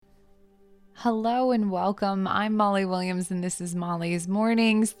Hello and welcome. I'm Molly Williams, and this is Molly's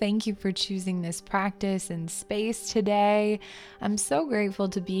Mornings. Thank you for choosing this practice and space today. I'm so grateful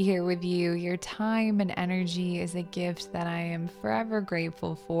to be here with you. Your time and energy is a gift that I am forever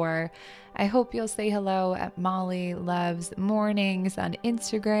grateful for. I hope you'll say hello at Molly Loves Mornings on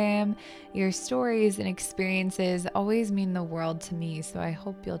Instagram. Your stories and experiences always mean the world to me, so I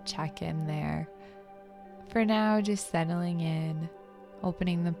hope you'll check in there. For now, just settling in.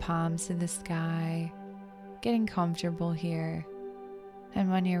 Opening the palms to the sky, getting comfortable here, and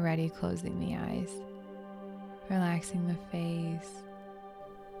when you're ready, closing the eyes, relaxing the face,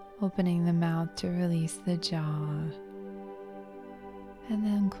 opening the mouth to release the jaw, and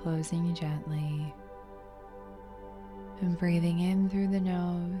then closing gently, and breathing in through the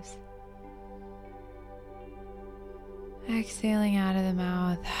nose, exhaling out of the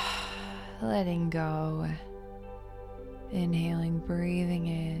mouth, letting go. Inhaling, breathing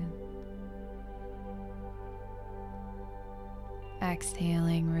in.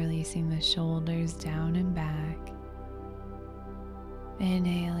 Exhaling, releasing the shoulders down and back.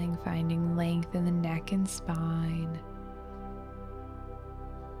 Inhaling, finding length in the neck and spine.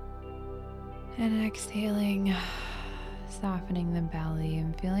 And exhaling, softening the belly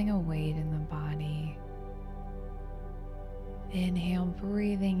and feeling a weight in the body. Inhale,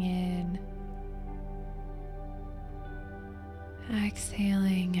 breathing in.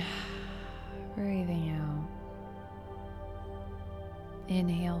 Exhaling, breathing out.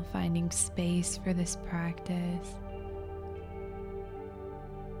 Inhale, finding space for this practice.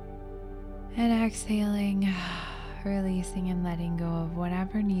 And exhaling, releasing and letting go of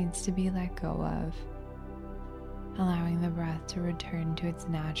whatever needs to be let go of. Allowing the breath to return to its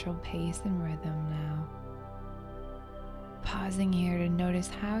natural pace and rhythm now. Pausing here to notice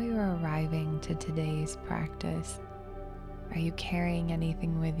how you are arriving to today's practice. Are you carrying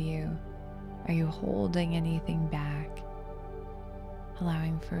anything with you? Are you holding anything back?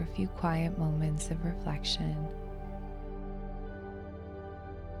 Allowing for a few quiet moments of reflection.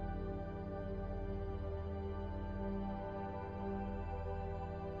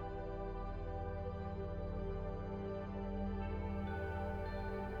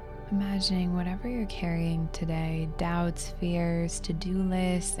 Imagining whatever you're carrying today, doubts, fears, to-do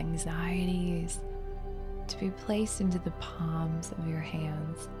lists, anxieties, to be placed into the palms of your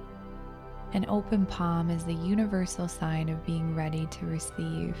hands. An open palm is the universal sign of being ready to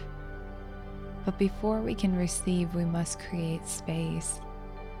receive. But before we can receive, we must create space.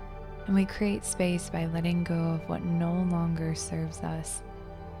 And we create space by letting go of what no longer serves us.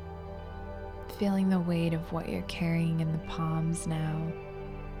 Feeling the weight of what you're carrying in the palms now.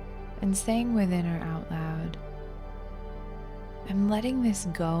 And saying within or out loud, I'm letting this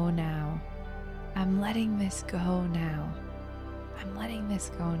go now. I'm letting this go now. I'm letting this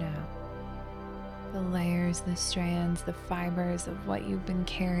go now. The layers, the strands, the fibers of what you've been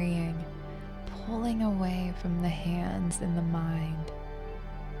carrying, pulling away from the hands and the mind.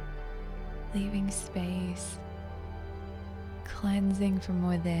 Leaving space, cleansing from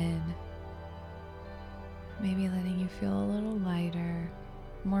within. Maybe letting you feel a little lighter,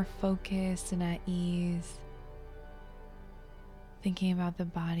 more focused and at ease. Thinking about the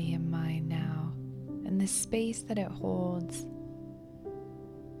body and mind now, and the space that it holds,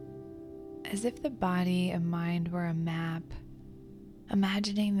 as if the body and mind were a map,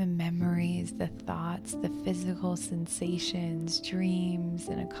 imagining the memories, the thoughts, the physical sensations, dreams,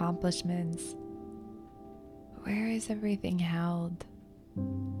 and accomplishments. Where is everything held?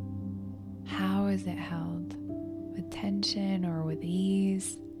 How is it held? With tension or with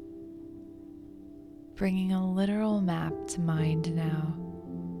ease? Bringing a literal map to mind now.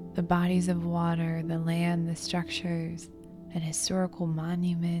 The bodies of water, the land, the structures, and historical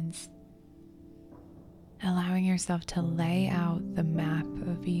monuments. Allowing yourself to lay out the map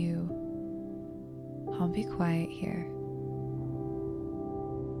of you. I'll be quiet here.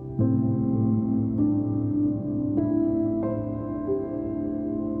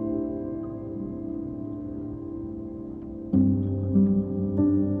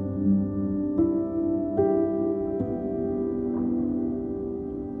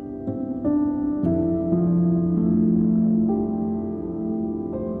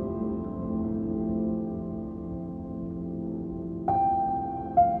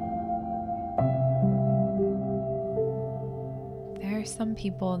 There are some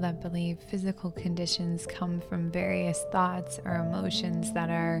people that believe physical conditions come from various thoughts or emotions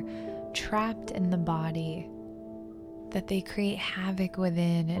that are trapped in the body, that they create havoc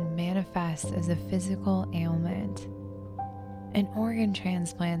within and manifest as a physical ailment. In organ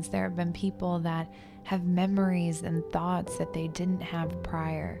transplants, there have been people that have memories and thoughts that they didn't have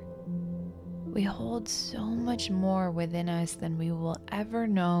prior. We hold so much more within us than we will ever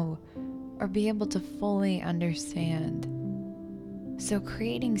know or be able to fully understand. So,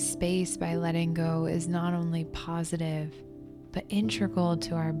 creating space by letting go is not only positive, but integral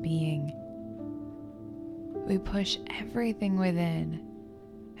to our being. We push everything within.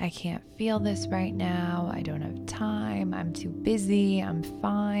 I can't feel this right now. I don't have time. I'm too busy. I'm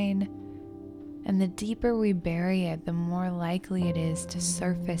fine. And the deeper we bury it, the more likely it is to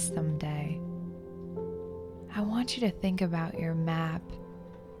surface someday. I want you to think about your map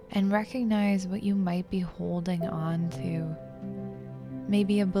and recognize what you might be holding on to.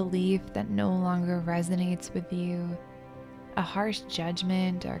 Maybe a belief that no longer resonates with you, a harsh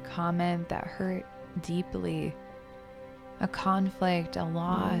judgment or comment that hurt deeply, a conflict, a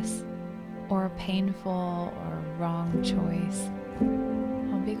loss, or a painful or wrong choice.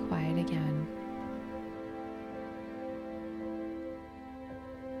 I'll be quiet again.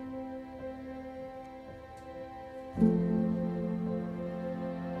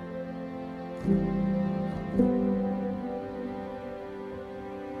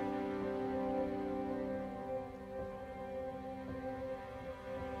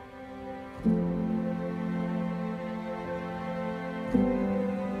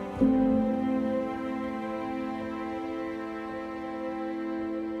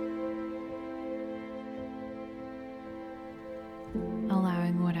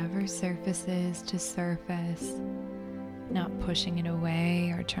 Allowing whatever surfaces to surface, not pushing it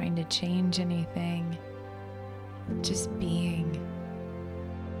away or trying to change anything, just being.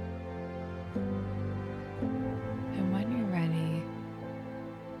 And when you're ready,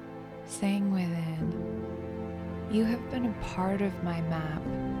 saying within, you have been a part of my map,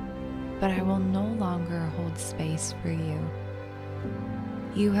 but I will no longer hold space for you.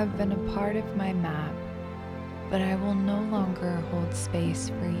 You have been a part of my map, but I will no longer hold space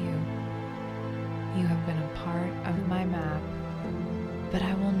for you. You have been a part of my map, but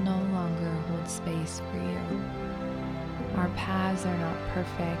I will no longer hold space for you. Our paths are not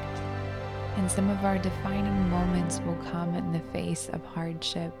perfect, and some of our defining moments will come in the face of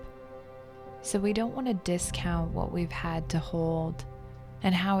hardship. So we don't want to discount what we've had to hold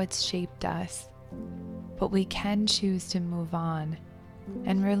and how it's shaped us, but we can choose to move on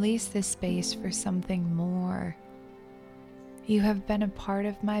and release this space for something more. You have been a part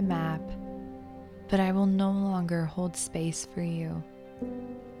of my map, but I will no longer hold space for you.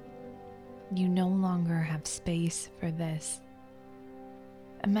 You no longer have space for this.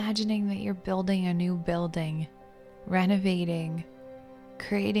 Imagining that you're building a new building, renovating,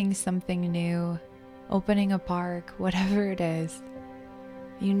 creating something new, opening a park, whatever it is.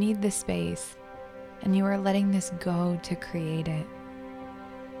 You need the space, and you are letting this go to create it.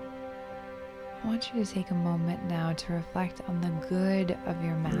 I want you to take a moment now to reflect on the good of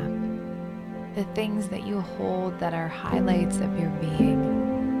your map, the things that you hold that are highlights of your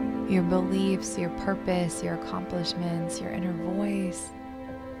being, your beliefs, your purpose, your accomplishments, your inner voice.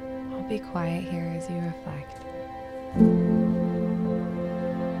 I'll be quiet here as you reflect.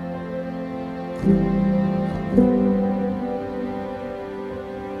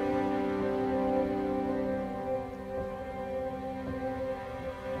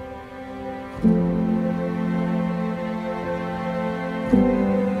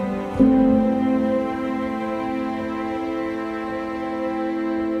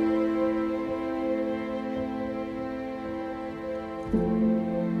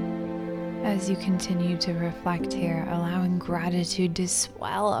 As you continue to reflect here, allowing gratitude to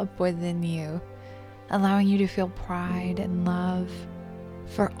swell up within you, allowing you to feel pride and love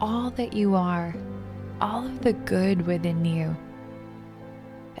for all that you are, all of the good within you,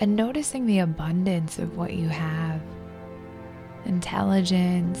 and noticing the abundance of what you have: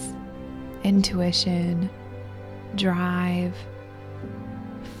 intelligence, intuition, drive,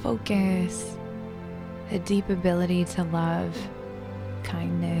 focus, a deep ability to love,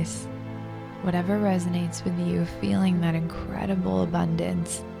 kindness, whatever resonates with you, feeling that incredible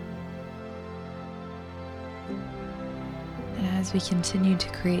abundance. And as we continue to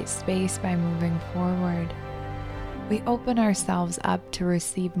create space by moving forward, we open ourselves up to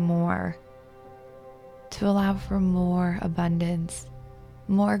receive more, to allow for more abundance,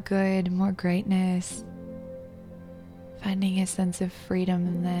 more good, more greatness, finding a sense of freedom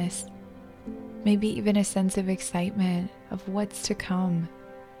in this, maybe even a sense of excitement of what's to come.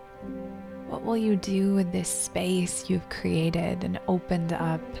 What will you do with this space you've created and opened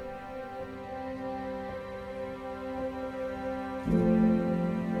up?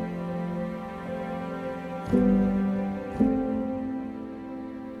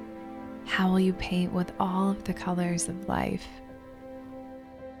 How will you paint with all of the colors of life?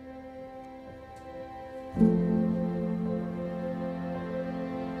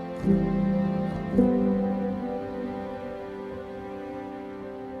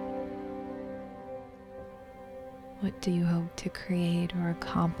 to create or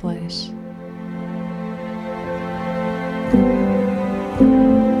accomplish.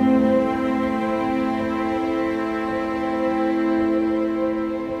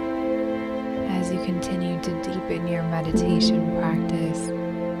 As you continue to deepen your meditation practice,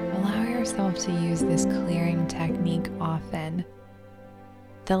 allow yourself to use this clearing technique often.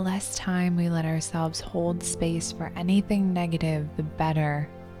 The less time we let ourselves hold space for anything negative, the better.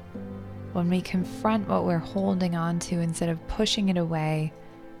 When we confront what we're holding on to instead of pushing it away,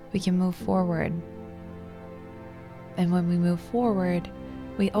 we can move forward. And when we move forward,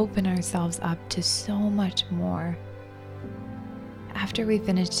 we open ourselves up to so much more. After we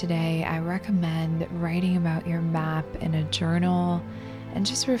finish today, I recommend writing about your map in a journal and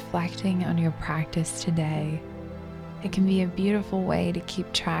just reflecting on your practice today. It can be a beautiful way to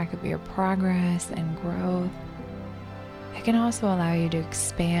keep track of your progress and growth. It can also allow you to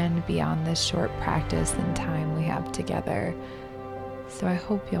expand beyond this short practice and time we have together. So I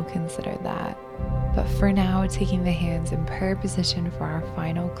hope you'll consider that. But for now, taking the hands in prayer position for our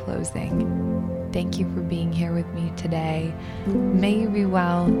final closing. Thank you for being here with me today. May you be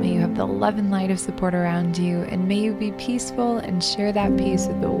well, may you have the love and light of support around you, and may you be peaceful and share that peace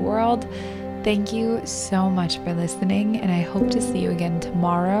with the world. Thank you so much for listening, and I hope to see you again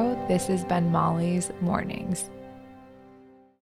tomorrow. This has been Molly's Mornings.